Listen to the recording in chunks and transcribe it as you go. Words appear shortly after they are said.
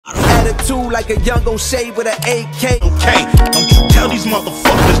Attitude like a young O'Shea with an AK. Okay, don't you tell these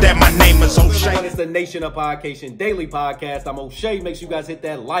motherfuckers that my name is O'Shea. It's the Nation of Podcation Daily Podcast. I'm O'Shea. Make sure you guys hit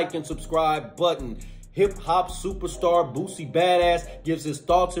that like and subscribe button. Hip-hop superstar Boosie Badass gives his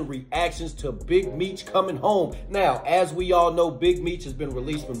thoughts and reactions to Big Meech coming home. Now, as we all know, Big Meech has been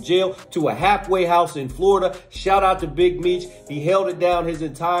released from jail to a halfway house in Florida. Shout out to Big Meech. He held it down his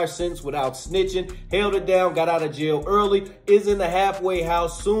entire sentence without snitching. Held it down, got out of jail early, is in the halfway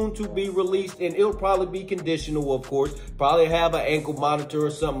house, soon to be released, and it'll probably be conditional, of course. Probably have an ankle monitor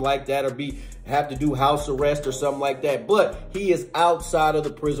or something like that, or have to do house arrest or something like that. But he is outside of the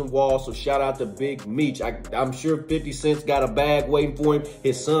prison wall, so shout out to Big Meech. I'm sure 50 Cent's got a bag waiting for him.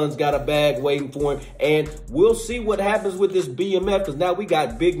 His son's got a bag waiting for him. And we'll see what happens with this BMF, because now we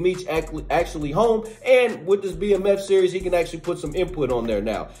got Big Meech actually home. And with this BMF series, he can actually put some input on there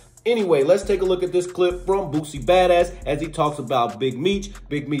now. Anyway, let's take a look at this clip from Boosie Badass as he talks about Big Meech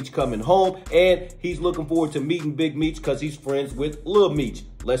coming home, and he's looking forward to meeting Big Meech because he's friends with Lil Meech.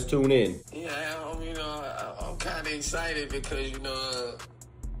 Let's tune in. Yeah, I'm kind of excited because,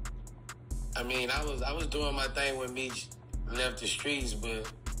 I mean, I was doing my thing when Meech left the streets,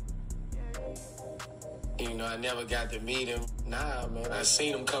 but, I never got to meet him. Nah, man, I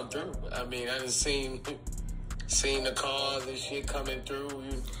seen him come through. I mean, I just seen the cars and shit coming through.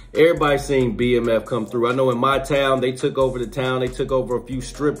 Everybody's seen BMF come through. I know in my town, they took over the town. They took over a few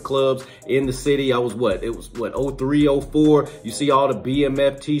strip clubs in the city. It was 03, 04. You see all the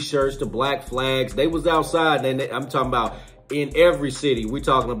BMF t-shirts, the black flags. They was outside. And I'm talking about in every city. We're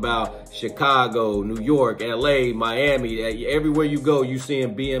talking about Chicago, New York, LA, Miami. Everywhere you go, you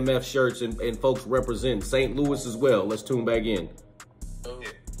seeing BMF shirts and folks representing St. Louis as well. Let's tune back in.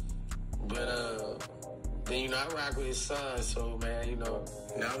 Then, I rock with his son, so, man, now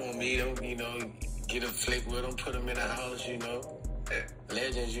I want to meet him, get a flick with him, put him in the house,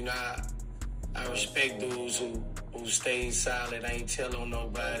 Legends, I respect dudes who stay silent, I ain't tell on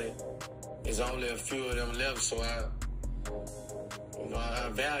nobody. There's only a few of them left, so I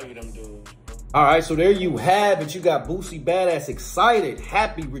value them dudes. All right, so there you have it. You got Boosie Badass excited,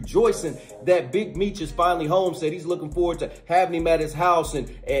 happy, rejoicing that Big Meech is finally home. Said he's looking forward to having him at his house and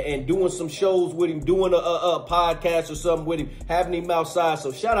doing some shows with him, doing a podcast or something with him, having him outside.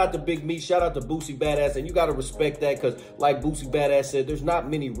 So shout out to Big Meech, shout out to Boosie Badass, and you got to respect that because, like Boosie Badass said, there's not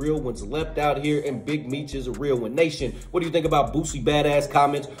many real ones left out here, and Big Meech is a real one. Nation, what do you think about Boosie Badass?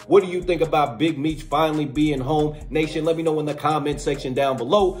 Comments. What do you think about Big Meech finally being home? Nation, let me know in the comment section down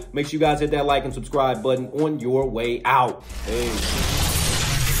below. Make sure you guys hit that like and subscribe button on your way out. Hey.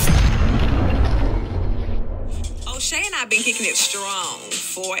 O'Shea and I have been kicking it strong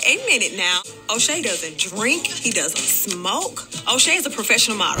for a minute now. O'Shea doesn't drink. He doesn't smoke. O'Shea is a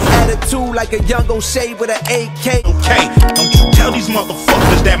professional model. Attitude like a young O'Shea with an AK. Okay, don't you tell these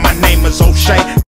motherfuckers that my name is O'Shea.